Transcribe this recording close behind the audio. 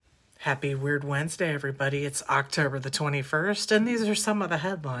Happy Weird Wednesday, everybody. It's October the 21st, and these are some of the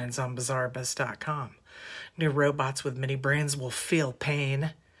headlines on BizarreBiz.com. New robots with mini brains will feel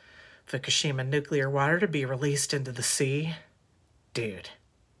pain. Fukushima nuclear water to be released into the sea. Dude.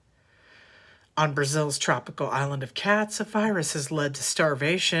 On Brazil's tropical island of cats, a virus has led to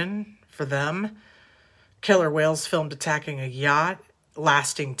starvation for them. Killer whales filmed attacking a yacht,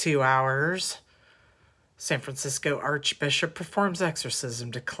 lasting 2 hours. San Francisco Archbishop performs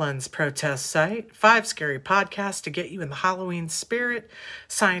exorcism to cleanse protest site. 5 scary podcasts to get you in the Halloween spirit.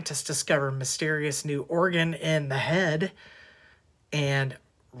 Scientists discover mysterious new organ in the head. And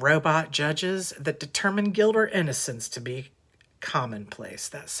robot judges that determine guilt or innocence to be commonplace.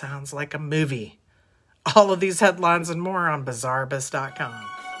 That sounds like a movie. All of these headlines and more on BizarreBiz.com.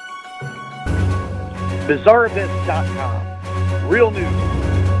 BizarreBiz.com. Real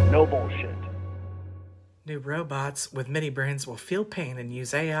news, no bullshit. New robots with mini brains will feel pain and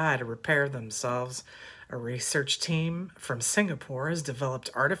use AI to repair themselves. A research team from Singapore has developed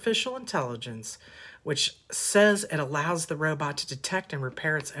artificial intelligence, which says it allows the robot to detect and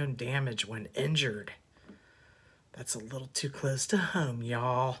repair its own damage when injured. That's a little too close to home,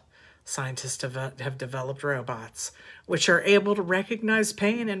 y'all. Scientists have developed robots which are able to recognize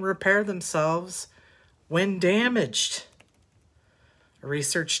pain and repair themselves when damaged. A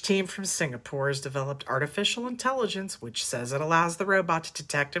research team from Singapore has developed artificial intelligence, which says it allows the robot to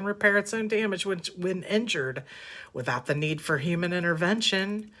detect and repair its own damage when injured without the need for human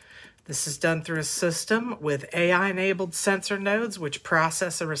intervention. This is done through a system with AI-enabled sensor nodes, which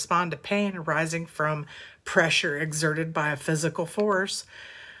process and respond to pain arising from pressure exerted by a physical force.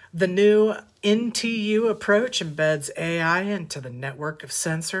 The new NTU approach embeds AI into the network of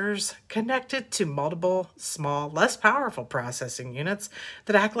sensors connected to multiple small, less powerful processing units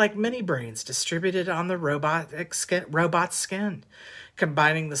that act like mini brains distributed on the robot's skin.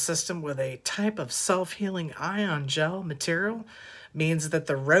 Combining the system with a type of self-healing ion gel material means that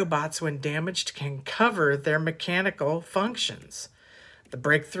the robots, when damaged, can cover their mechanical functions. The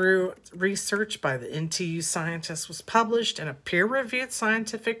breakthrough research by the NTU scientists was published in a peer-reviewed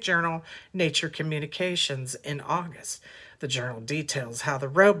scientific journal, Nature Communications, in August. The journal details how the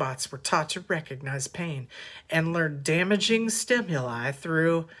robots were taught to recognize pain and learn damaging stimuli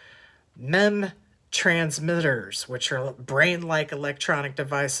through MEM transmitters, which are brain-like electronic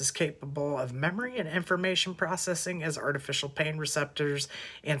devices capable of memory and information processing as artificial pain receptors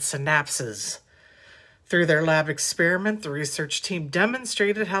and synapses. Through their lab experiment, the research team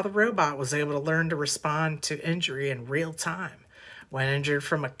demonstrated how the robot was able to learn to respond to injury in real time. When injured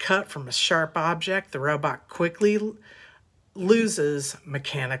from a cut from a sharp object, the robot quickly loses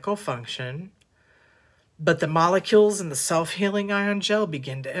mechanical function, but the molecules in the self-healing ion gel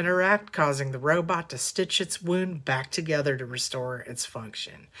begin to interact, causing the robot to stitch its wound back together to restore its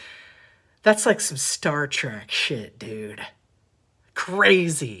function. That's like some Star Trek shit, dude.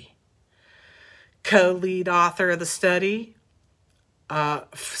 Crazy. Co-lead author of the study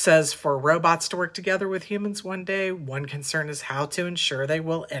says for robots to work together with humans one day, one concern is how to ensure they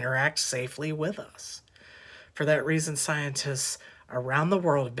will interact safely with us. For that reason, scientists around the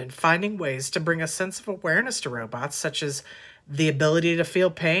world have been finding ways to bring a sense of awareness to robots, such as the ability to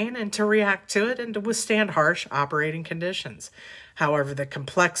feel pain and to react to it and to withstand harsh operating conditions. However, the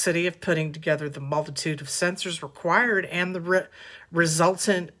complexity of putting together the multitude of sensors required and the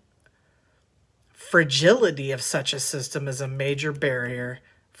resultant fragility of such a system is a major barrier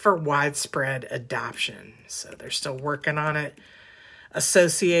for widespread adoption. So they're still working on it.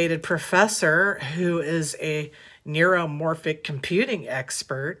 Associated professor, who is a neuromorphic computing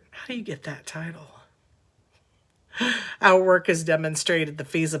expert. How do you get that title? Our work has demonstrated the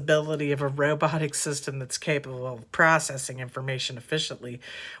feasibility of a robotic system that's capable of processing information efficiently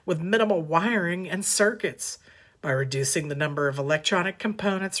with minimal wiring and circuits. By reducing the number of electronic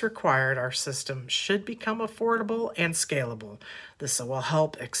components required, our system should become affordable and scalable. This will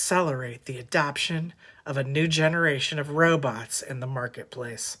help accelerate the adoption of a new generation of robots in the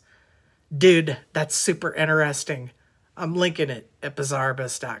marketplace. Dude, that's super interesting. I'm linking it at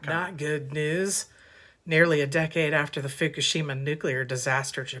BizarreBiz.com. Not good news. Nearly a decade after the Fukushima nuclear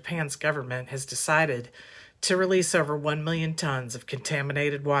disaster, Japan's government has decided to release over 1 million tons of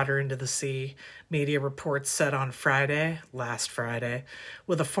contaminated water into the sea, media reports said on last Friday,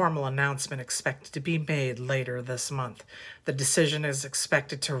 with a formal announcement expected to be made later this month. The decision is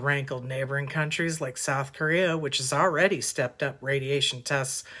expected to rankle neighboring countries like South Korea, which has already stepped up radiation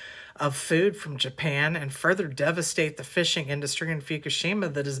tests of food from Japan, and further devastate the fishing industry in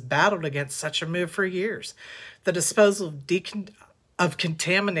Fukushima that has battled against such a move for years. The disposal of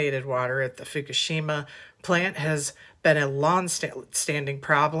contaminated water at the Fukushima plant has been a long-standing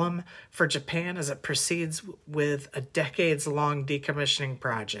problem for Japan as it proceeds with a decades-long decommissioning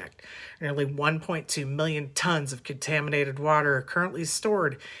project. Nearly 1.2 million tons of contaminated water are currently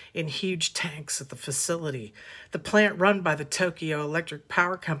stored in huge tanks at the facility. The plant run by the Tokyo Electric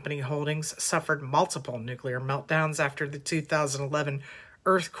Power Company Holdings suffered multiple nuclear meltdowns after the 2011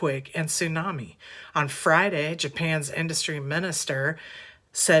 earthquake and tsunami. On Friday, Japan's industry minister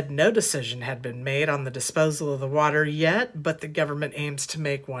said no decision had been made on the disposal of the water yet, but the government aims to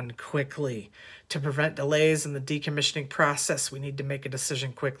make one quickly. To prevent delays in the decommissioning process, we need to make a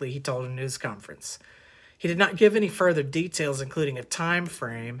decision quickly, he told a news conference. He did not give any further details, including a time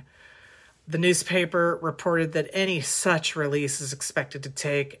frame. The newspaper reported that any such release is expected to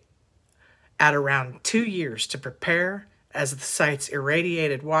take at around 2 years to prepare, as the site's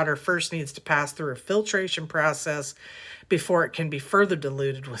irradiated water first needs to pass through a filtration process before it can be further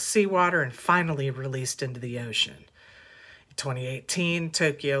diluted with seawater and finally released into the ocean. In 2018,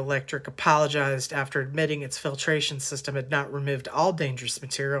 Tokyo Electric apologized after admitting its filtration system had not removed all dangerous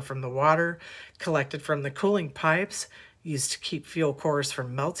material from the water collected from the cooling pipes used to keep fuel cores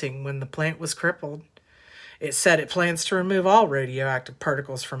from melting when the plant was crippled. It said it plans to remove all radioactive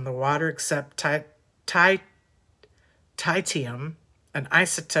particles from the water except tritium, an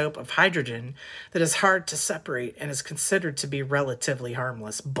isotope of hydrogen that is hard to separate and is considered to be relatively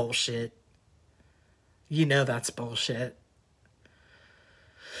harmless. Bullshit. You know that's bullshit.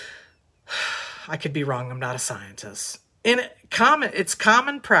 I could be wrong. I'm not a scientist. It's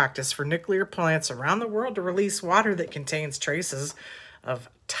common practice for nuclear plants around the world to release water that contains traces of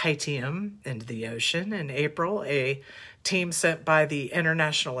tritium into the ocean. In April, a team sent by the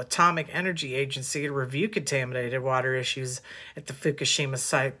International Atomic Energy Agency to review contaminated water issues at the Fukushima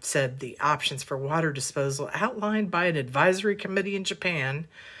site said the options for water disposal outlined by an advisory committee in Japan,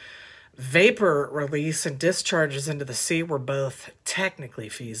 vapor release and discharges into the sea, were both technically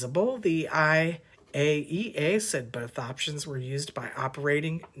feasible. The IAEA said both options were used by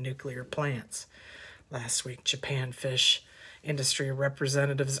operating nuclear plants. Last week, Japan fish industry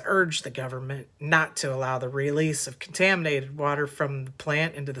representatives urged the government not to allow the release of contaminated water from the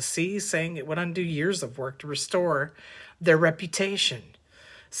plant into the sea, saying it would undo years of work to restore their reputation.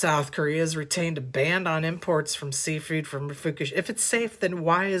 South Korea has retained a ban on imports from seafood from Fukushima. If it's safe, then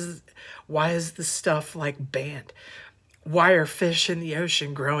why is this stuff like banned? Why are fish in the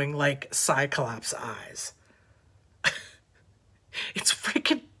ocean growing like Cyclops eyes?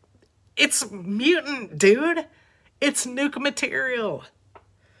 It's mutant, dude. It's nuke material.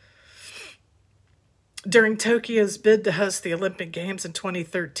 During Tokyo's bid to host the Olympic Games in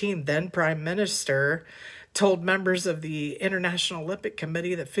 2013, then Prime Minister told members of the International Olympic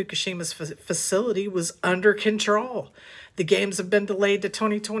Committee that Fukushima's facility was under control. The Games have been delayed to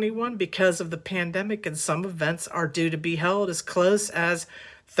 2021 because of the pandemic, and some events are due to be held as close as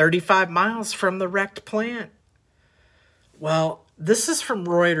 35 miles from the wrecked plant. Well, this is from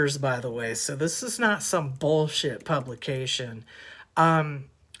Reuters, by the way, so this is not some bullshit publication.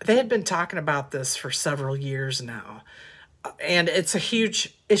 They had been talking about this for several years now, and it's a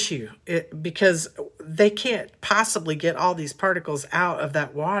huge issue because they can't possibly get all these particles out of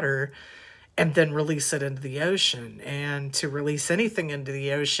that water and then release it into the ocean. And to release anything into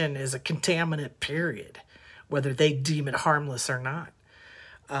the ocean is a contaminant, period, whether they deem it harmless or not.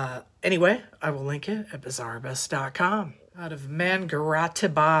 Anyway, I will link it at bizarrebus.com. Out of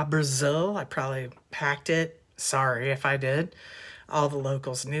Mangaratiba, Brazil. I probably hacked it. Sorry if I did. All the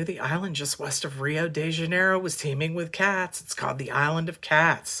locals knew the island just west of Rio de Janeiro was teeming with cats. It's called the Island of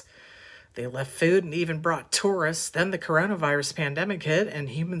Cats. They left food and even brought tourists. Then the coronavirus pandemic hit and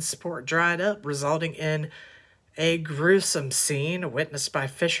human support dried up, resulting in a gruesome scene witnessed by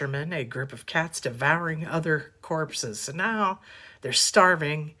fishermen, a group of cats devouring other corpses. So now they're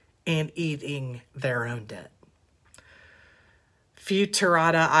starving and eating their own dead.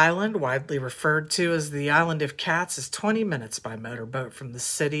 Futurata Island, widely referred to as the Island of Cats, is 20 minutes by motorboat from the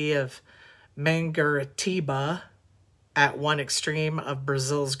city of Mangaratiba at one extreme of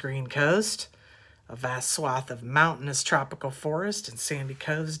Brazil's green coast. A vast swath of mountainous tropical forest and sandy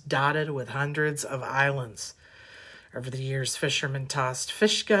coves dotted with hundreds of islands. Over the years, fishermen tossed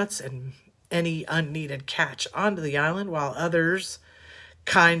fish guts and any unneeded catch onto the island, while others,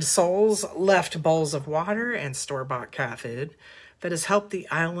 kind souls, left bowls of water and store-bought cat food that has helped the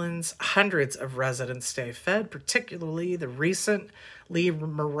island's hundreds of residents stay fed, particularly the recently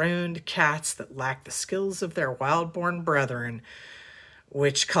marooned cats that lack the skills of their wild-born brethren,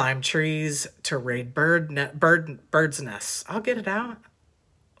 which climb trees to raid birds' nests. I'll get it out.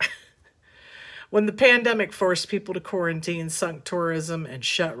 When the pandemic forced people to quarantine, sunk tourism, and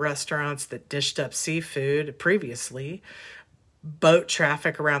shut restaurants that dished up seafood previously, boat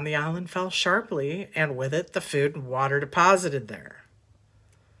traffic around the island fell sharply, and with it, the food and water deposited there.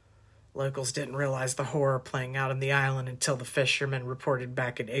 Locals didn't realize the horror playing out on the island until the fishermen reported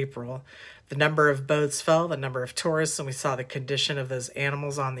back in April. The number of boats fell, the number of tourists, and we saw the condition of those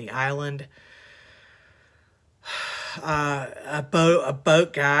animals on the island. A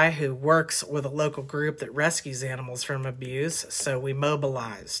boat guy who works with a local group that rescues animals from abuse, so we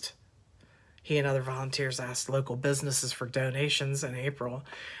mobilized. He and other volunteers asked local businesses for donations in April.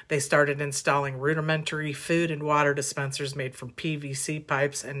 They started installing rudimentary food and water dispensers made from PVC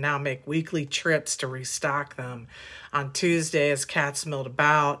pipes and now make weekly trips to restock them. On Tuesday, as cats milled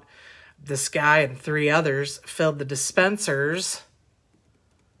about, this guy and 3 others filled the dispensers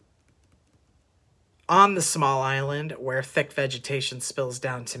on the small island where thick vegetation spills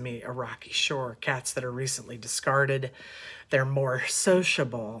down to meet a rocky shore. Cats that are recently discarded, they're more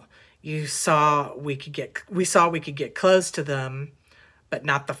sociable. We saw we could get close to them, but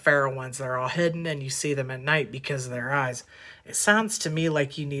not the feral ones. They're all hidden, and you see them at night because of their eyes. It sounds to me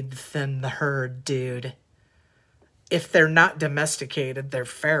like you need to thin the herd, dude. If they're not domesticated, they're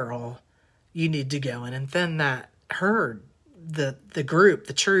feral. You need to go in and thin that herd, the group,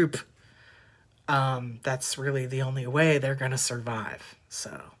 the troop. That's really the only way they're going to survive.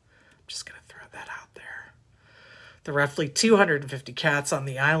 So I'm just going to throw that out there. The roughly 250 cats on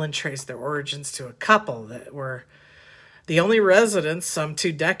the island trace their origins to a couple that were the only residents some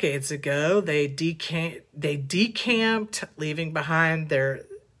 2 decades ago. They decamped, leaving behind their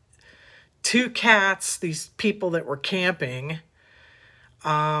 2 cats, these people that were camping.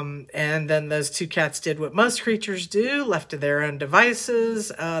 And then those 2 cats did what most creatures do, left to their own devices.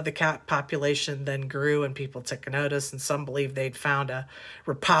 The cat population then grew and people took notice, and some believe they'd found a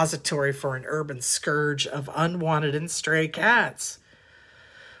repository for an urban scourge of unwanted and stray cats.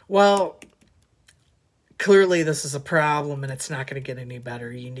 Well, clearly this is a problem and it's not going to get any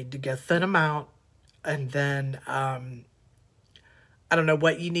better. You need to go thin them out, and then I don't know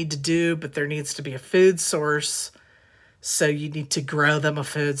what you need to do, but there needs to be a food source. So you need to grow them a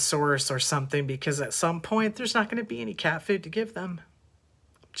food source or something, because at some point there's not going to be any cat food to give them.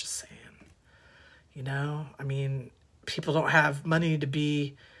 I'm just saying. I mean, people don't have money to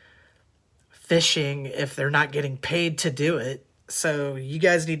be fishing if they're not getting paid to do it. So you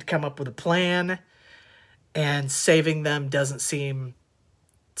guys need to come up with a plan, and saving them doesn't seem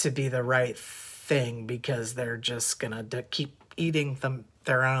to be the right thing because they're just going to keep eating them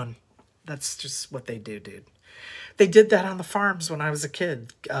their own. That's just what they do, dude. They did that on the farms when I was a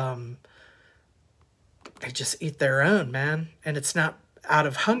kid. They just eat their own, man. And it's not out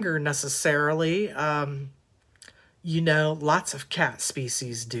of hunger necessarily. Lots of cat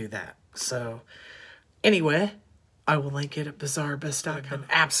species do that. So anyway, I will link it at bizarrebus.com.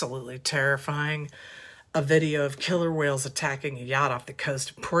 Absolutely terrifying. A video of killer whales attacking a yacht off the coast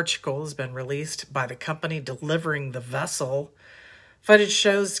of Portugal has been released by the company delivering the vessel. Footage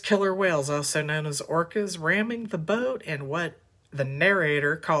shows killer whales, also known as orcas, ramming the boat in what the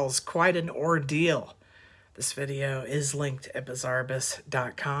narrator calls quite an ordeal. This video is linked at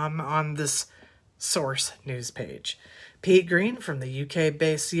bizarrebus.com on this source news page. Pete Green from the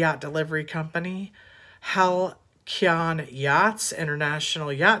UK-based yacht delivery company Halcyon Yachts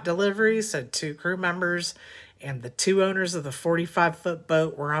International Yacht Delivery said 2 crew members and the 2 owners of the 45-foot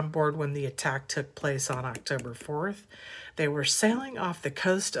boat were on board when the attack took place on October 4th. They were sailing off the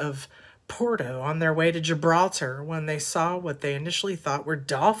coast of Porto on their way to Gibraltar when they saw what they initially thought were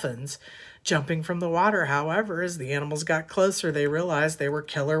dolphins jumping from the water. However, as the animals got closer, they realized they were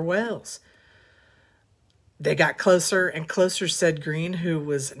killer whales. They got closer and closer, said Green, who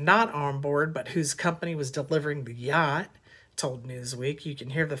was not on board but whose company was delivering the yacht, told Newsweek. You can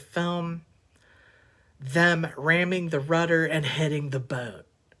hear the film, them ramming the rudder and hitting the boat.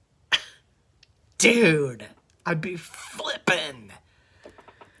 Dude, I'd be flipping.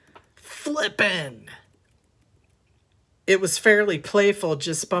 It was fairly playful,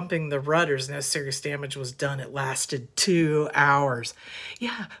 just bumping the rudders. No serious damage was done. It lasted 2 hours.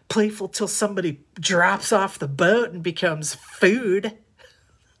 Yeah, playful till somebody drops off the boat and becomes food.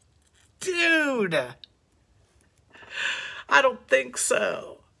 Dude, I don't think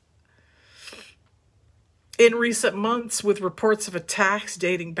so. In recent months, with reports of attacks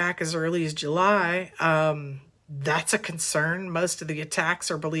dating back as early as July, that's a concern. Most of the attacks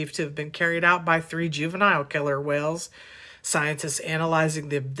are believed to have been carried out by 3 juvenile killer whales. Scientists analyzing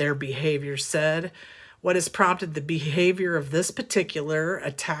their behavior said, what has prompted the behavior of this particular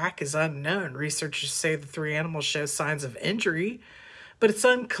attack is unknown. Researchers say the 3 animals show signs of injury, but it's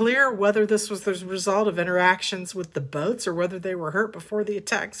unclear whether this was the result of interactions with the boats or whether they were hurt before the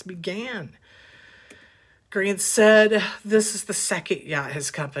attacks began. Green said this is the second yacht his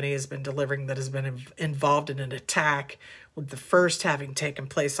company has been delivering that has been involved in an attack, with the first having taken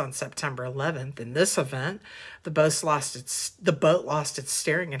place on September 11th. In this event, the boat lost its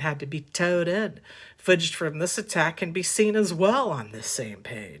steering and had to be towed in. Footage from this attack can be seen as well on this same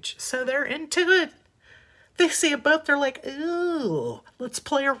page. So they're into it. They see a boat, they're like, ooh, let's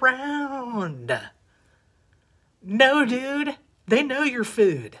play around. No, dude, they know your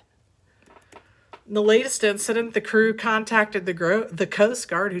food. In the latest incident, the crew contacted the Coast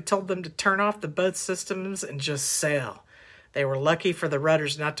Guard, who told them to turn off the boat's systems and just sail. They were lucky for the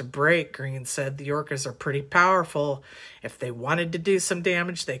rudders not to break, Green said. The orcas are pretty powerful. If they wanted to do some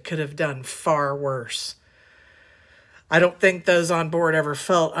damage, they could have done far worse. I don't think those on board ever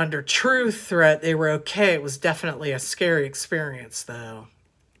felt under true threat. They were okay. It was definitely a scary experience, though.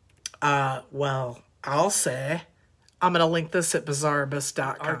 Well, I'll say, I'm going to link this at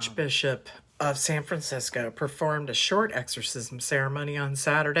bizarrebus.com. Archbishop of San Francisco performed a short exorcism ceremony on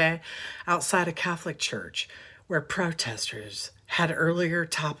Saturday outside a Catholic church, where protesters had earlier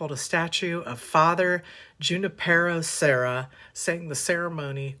toppled a statue of Father Junipero Serra, saying the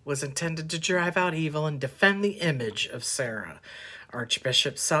ceremony was intended to drive out evil and defend the image of Serra.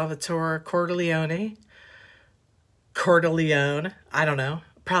 Archbishop Salvatore Cordileone, I don't know,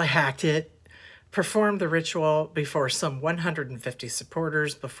 probably hacked it, performed the ritual before some 150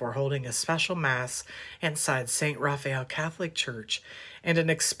 supporters before holding a special mass inside St. Raphael Catholic Church and an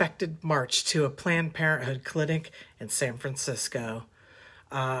expected march to a Planned Parenthood clinic in San Francisco,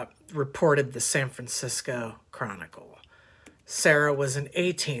 reported the San Francisco Chronicle. Serra was an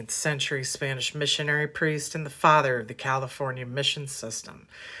 18th century Spanish missionary priest and the father of the California mission system.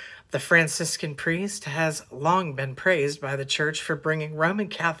 The Franciscan priest has long been praised by the church for bringing Roman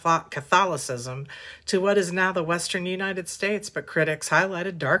Catholicism to what is now the Western United States, but critics highlight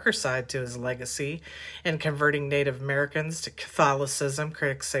a darker side to his legacy in converting Native Americans to Catholicism.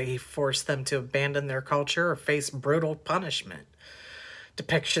 Critics say he forced them to abandon their culture or face brutal punishment.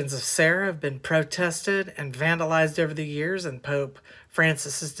 Depictions of Serra have been protested and vandalized over the years, and Pope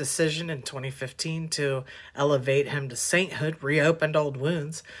Francis's decision in 2015 to elevate him to sainthood reopened old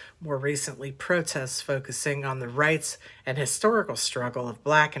wounds. More recently, protests focusing on the rights and historical struggle of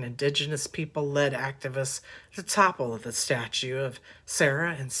Black and Indigenous people led activists to topple the statue of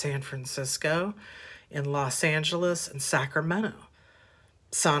Serra in San Francisco, in Los Angeles, and Sacramento.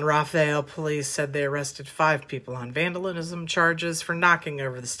 San Rafael police said they arrested 5 people on vandalism charges for knocking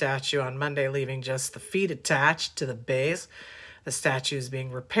over the statue on Monday, leaving just the feet attached to the base. The statue is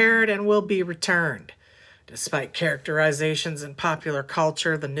being repaired and will be returned. Despite characterizations in popular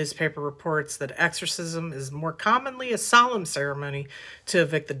culture, the newspaper reports that exorcism is more commonly a solemn ceremony to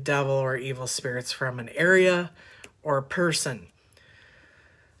evict the devil or evil spirits from an area or person.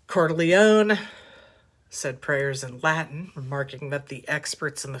 Cordileone said prayers in Latin, remarking that the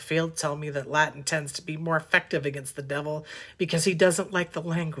experts in the field tell me that Latin tends to be more effective against the devil because he doesn't like the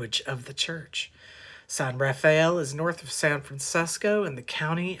language of the church. San Rafael is north of San Francisco in the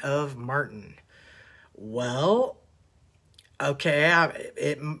county of Martin. Well, okay,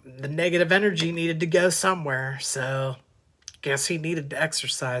 the negative energy needed to go somewhere, so guess he needed to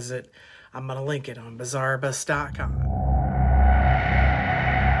exercise it. I'm going to link it on bizarrebus.com.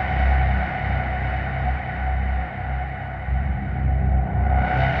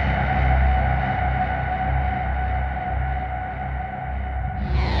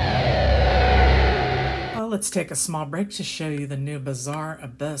 Let's take a small break to show you the new Bizarre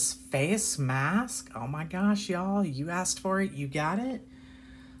Abyss face mask. Oh my gosh, y'all, you asked for it, you got it.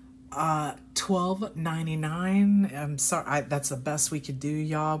 $12.99. I'm sorry, that's the best we could do,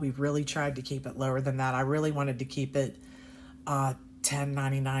 y'all. We really tried to keep it lower than that. I really wanted to keep it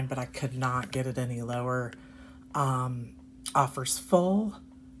 $10.99, but I could not get it any lower. Offers full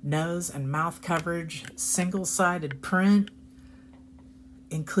nose and mouth coverage, single-sided print.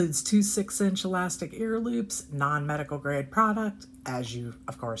 Includes 2 6-inch elastic ear loops, non-medical grade product, as you,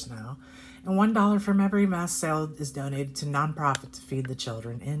 of course, know. And $1 from every mask sale is donated to nonprofit to feed the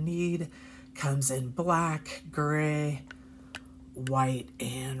children in need. Comes in black, gray, white,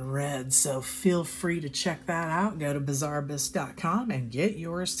 and red. So feel free to check that out. Go to bizarrebus.com and get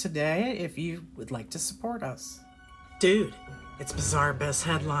yours today if you would like to support us. Dude, it's Bizarre Abyss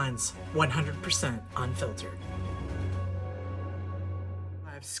headlines, 100% unfiltered.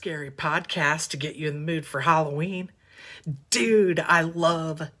 Scary podcast to get you in the mood for Halloween. Dude, I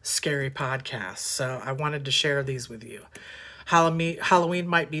love scary podcasts, so I wanted to share these with you. Halloween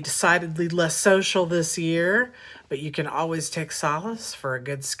might be decidedly less social this year, but you can always take solace for a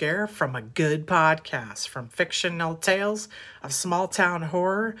good scare from a good podcast. From fictional tales of small town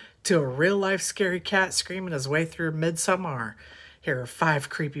horror to a real life scary cat screaming his way through Midsommar. Here are 5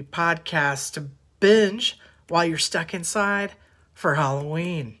 creepy podcasts to binge while you're stuck inside for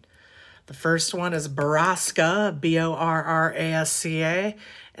Halloween. The first one is Borrasca, Borrasca.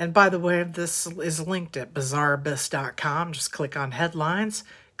 And by the way, this is linked at bizarreabyss.com. Just click on headlines.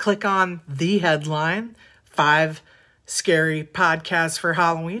 Click on the headline, 5 scary podcasts for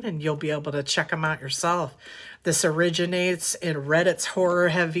Halloween, and you'll be able to check them out yourself. This originates in Reddit's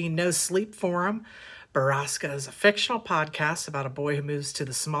horror-heavy No Sleep forum. Borrasca is a fictional podcast about a boy who moves to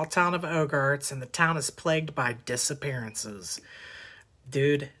the small town of Ogarts, and the town is plagued by disappearances.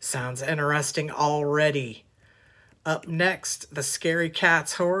 Dude, sounds interesting already. Up next, the Scary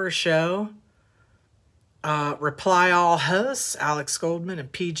Cats Horror Show. Reply All hosts, Alex Goldman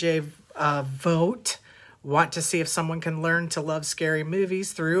and PJ Vogt, want to see if someone can learn to love scary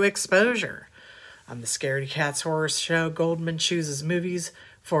movies through exposure. On the Scaredy Cats Horror Show, Goldman chooses movies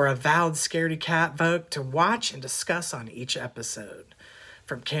for a vowed Scaredy Cat Vogt to watch and discuss on each episode.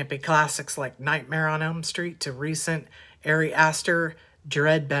 From campy classics like Nightmare on Elm Street to recent Ari Aster,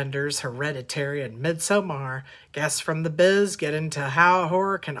 Dreadbenders, Hereditary, and Midsommar, guests from the biz get into how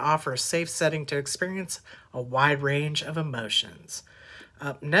horror can offer a safe setting to experience a wide range of emotions.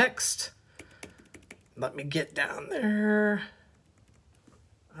 Up next, let me get down there.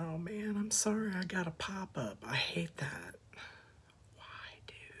 Oh man, I'm sorry, I got a pop-up. I hate that. Why,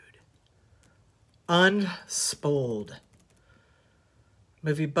 dude? Unspooled.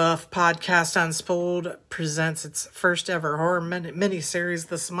 Movie Buff Podcast Unspooled presents its first ever horror mini-series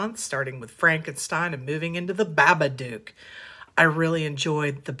this month, starting with Frankenstein and moving into The Babadook. I really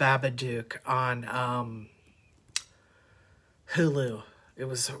enjoyed The Babadook on Hulu. It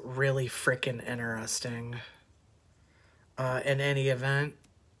was really freaking interesting. In any event,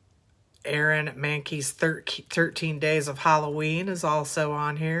 Aaron Mankey's 13 Days of Halloween is also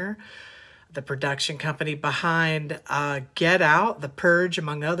on here. The production company behind Get Out, The Purge,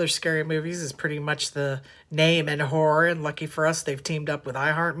 among other scary movies, is pretty much the name in horror. And lucky for us, they've teamed up with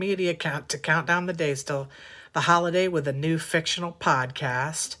iHeartMedia to count down the days till the holiday with a new fictional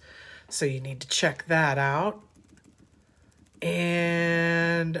podcast. So you need to check that out.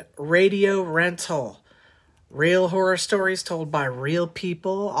 And Radio Rental. Real horror stories told by real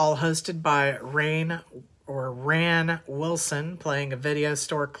people, all hosted by Ran Wilson, playing a video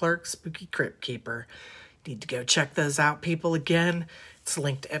store clerk, spooky crypt keeper. Need to go check those out, people. Again, it's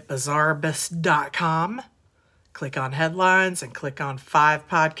linked at bizarreabyss.com. Click on headlines and click on 5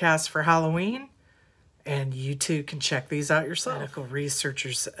 podcasts for Halloween. And you too can check these out yourself. Medical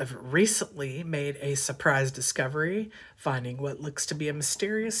researchers have recently made a surprise discovery, finding what looks to be a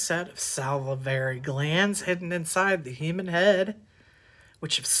mysterious set of salivary glands hidden inside the human head,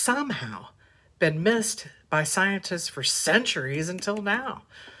 which have somehow been missed by scientists for centuries until now.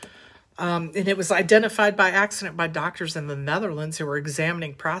 And it was identified by accident by doctors in the Netherlands who were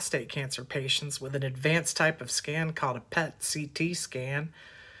examining prostate cancer patients with an advanced type of scan called a PET-CT scan.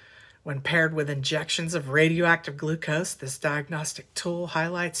 When paired with injections of radioactive glucose, this diagnostic tool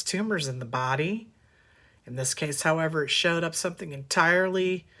highlights tumors in the body. In this case, however, it showed up something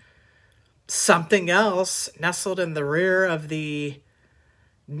else nestled in the rear of the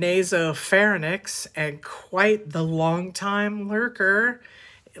nasopharynx, and quite the long-time lurker.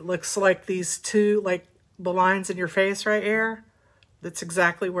 It looks like these two, like the lines in your face right here. That's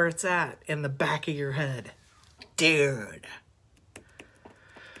exactly where it's at, in the back of your head. Dude.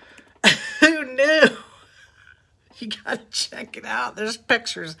 Who knew? You gotta check it out. There's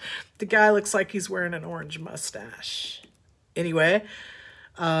pictures. The guy looks like he's wearing an orange mustache. Anyway,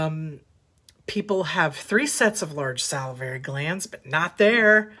 people have 3 sets of large salivary glands, but not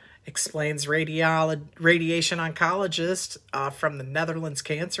there, explains radiation oncologist from the Netherlands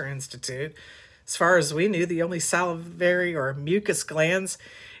Cancer Institute. As far as we knew, the only salivary or mucus glands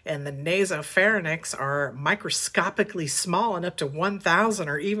in the nasopharynx are microscopically small, and up to 1,000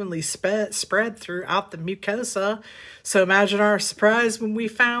 are evenly spread throughout the mucosa. So imagine our surprise when we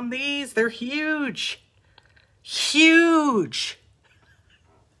found these. They're huge. Huge!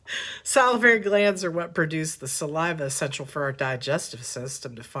 Salivary glands are what produce the saliva essential for our digestive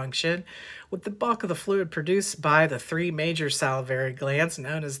system to function, with the bulk of the fluid produced by the 3 major salivary glands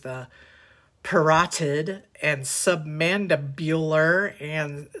known as the parotid and submandibular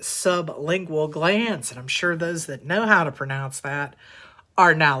and sublingual glands. And I'm sure those that know how to pronounce that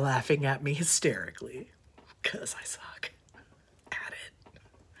are now laughing at me hysterically because I suck at it.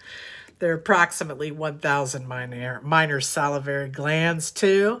 There are approximately 1,000 minor salivary glands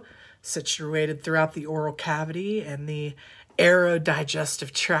too. situated throughout the oral cavity and the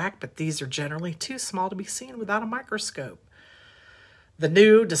aerodigestive tract, but these are generally too small to be seen without a microscope. The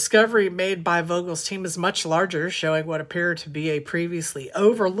new discovery made by Vogel's team is much larger, showing what appear to be a previously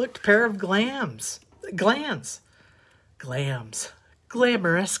overlooked pair of glands,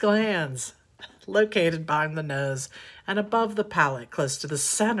 located behind the nose and above the palate, close to the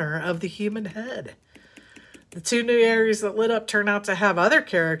center of the human head. The two new areas that lit up turn out to have other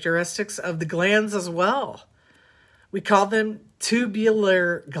characteristics of the glands as well. We call them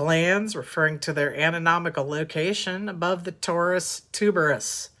tubular glands, referring to their anatomical location above the torus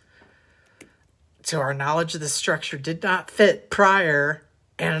tuberous. To our knowledge, this structure did not fit prior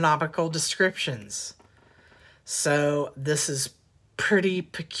anatomical descriptions. So this is pretty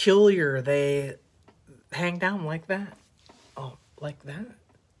peculiar. They hang down like that. Oh, like that.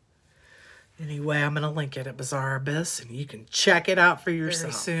 Anyway, I'm going to link it at Bizarre Abyss, and you can check it out for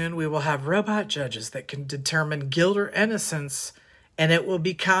yourself. Very soon, we will have robot judges that can determine guilt or innocence, and it will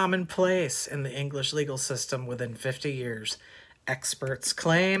be commonplace in the English legal system within 50 years. Experts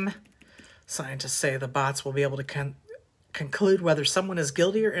claim. Scientists say the bots will be able to conclude whether someone is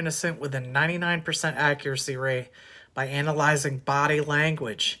guilty or innocent with a 99% accuracy rate by analyzing body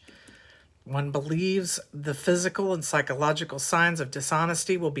language. One believes the physical and psychological signs of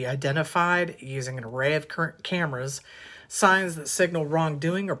dishonesty will be identified using an array of current cameras. Signs that signal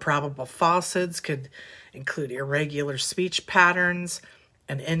wrongdoing or probable falsehoods could include irregular speech patterns,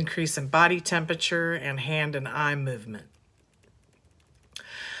 an increase in body temperature, and hand and eye movement.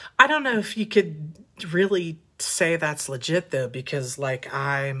 I don't know if you could really say that's legit, though, because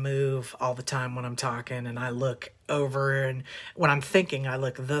I move all the time when I'm talking, and I look over, and when I'm thinking, I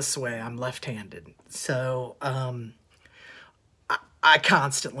look this way. I'm left-handed, so I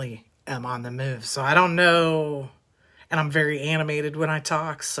constantly am on the move. So I don't know, and I'm very animated when I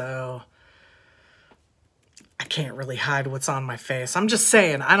talk, so I can't really hide what's on my face. I'm just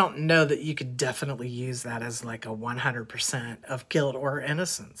saying, I don't know that you could definitely use that as a 100% of guilt or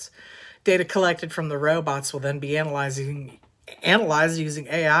innocence. Data collected from the robots will then be analyzed using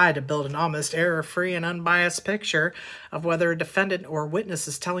AI to build an almost error-free and unbiased picture of whether a defendant or witness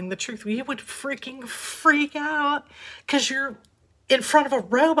is telling the truth. You would freaking freak out because you're in front of a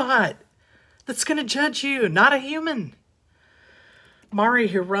robot that's going to judge you, not a human. Mari,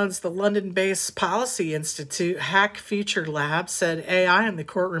 who runs the London-based Policy Institute Hack Future Lab, said AI in the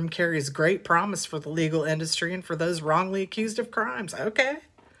courtroom carries great promise for the legal industry and for those wrongly accused of crimes. Okay.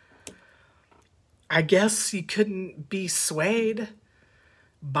 I guess you couldn't be swayed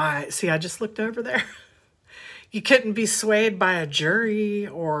by... See, I just looked over there. You couldn't be swayed by a jury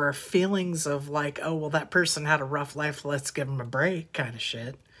or feelings of oh, well, that person had a rough life, let's give them a break kind of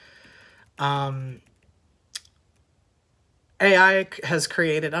shit. AI has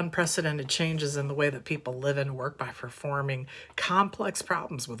created unprecedented changes in the way that people live and work by performing complex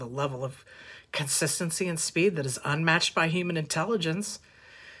problems with a level of consistency and speed that is unmatched by human intelligence.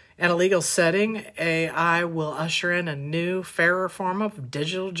 In a legal setting, AI will usher in a new, fairer form of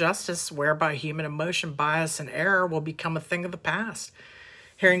digital justice whereby human emotion, bias, and error will become a thing of the past.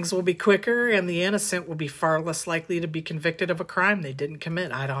 Hearings will be quicker, and the innocent will be far less likely to be convicted of a crime they didn't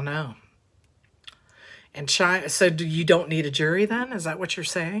commit. I don't know. And so you don't need a jury then? Is that what you're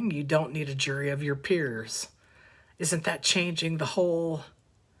saying? You don't need a jury of your peers. Isn't that changing the whole...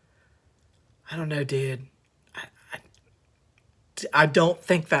 I don't know, dude. I don't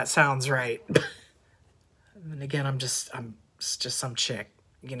think that sounds right. And again, I'm just some chick,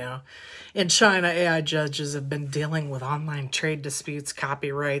 In China, AI judges have been dealing with online trade disputes,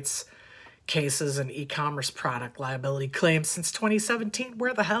 copyrights, cases, and e-commerce product liability claims since 2017.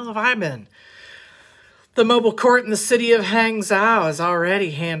 Where the hell have I been? The mobile court in the city of Hangzhou has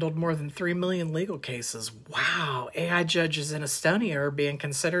already handled more than 3 million legal cases. Wow, AI judges in Estonia are being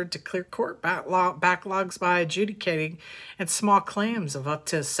considered to clear court backlogs by adjudicating and small claims of up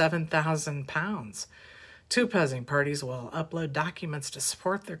to £7,000. Two opposing parties will upload documents to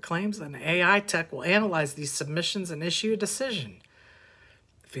support their claims, and AI tech will analyze these submissions and issue a decision.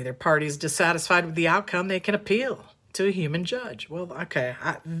 If either party is dissatisfied with the outcome, they can appeal to a human judge. Well, okay,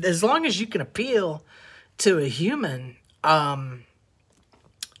 as long as you can appeal to a human, then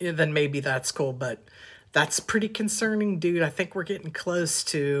maybe that's cool, but that's pretty concerning, dude. I think we're getting close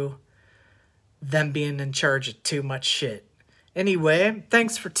to them being in charge of too much shit. Anyway,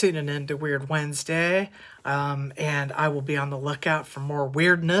 thanks for tuning in to Weird Wednesday, and I will be on the lookout for more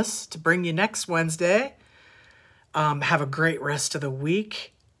weirdness to bring you next Wednesday. Have a great rest of the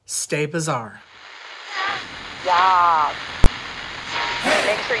week. Stay bizarre. Yeah.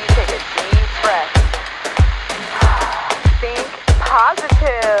 Make sure you take a deep breath. Think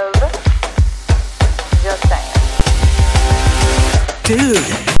positive. Dude.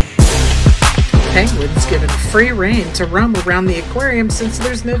 Penguins given free rein to roam around the aquarium since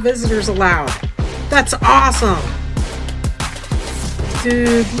there's no visitors allowed. That's awesome!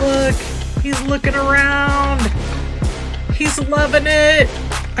 Dude, look! He's looking around! He's loving it!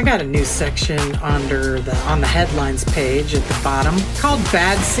 I got a new section on the headlines page at the bottom called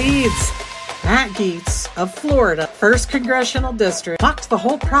Bad Seeds. Matt Gaetz of Florida, 1st Congressional District, mocked the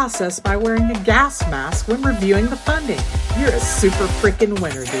whole process by wearing a gas mask when reviewing the funding. You're a super freaking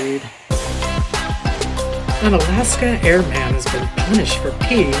winner, dude. An Alaska airman has been punished for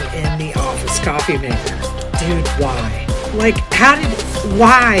peeing in the office coffee maker. Dude, why? Like,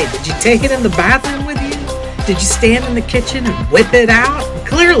 why? Did you take it in the bathroom with you? Did you stand in the kitchen and whip it out?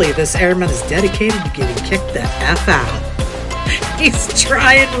 Clearly, this airman is dedicated to getting kicked the F out. He's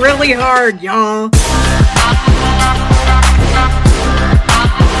trying really hard, y'all.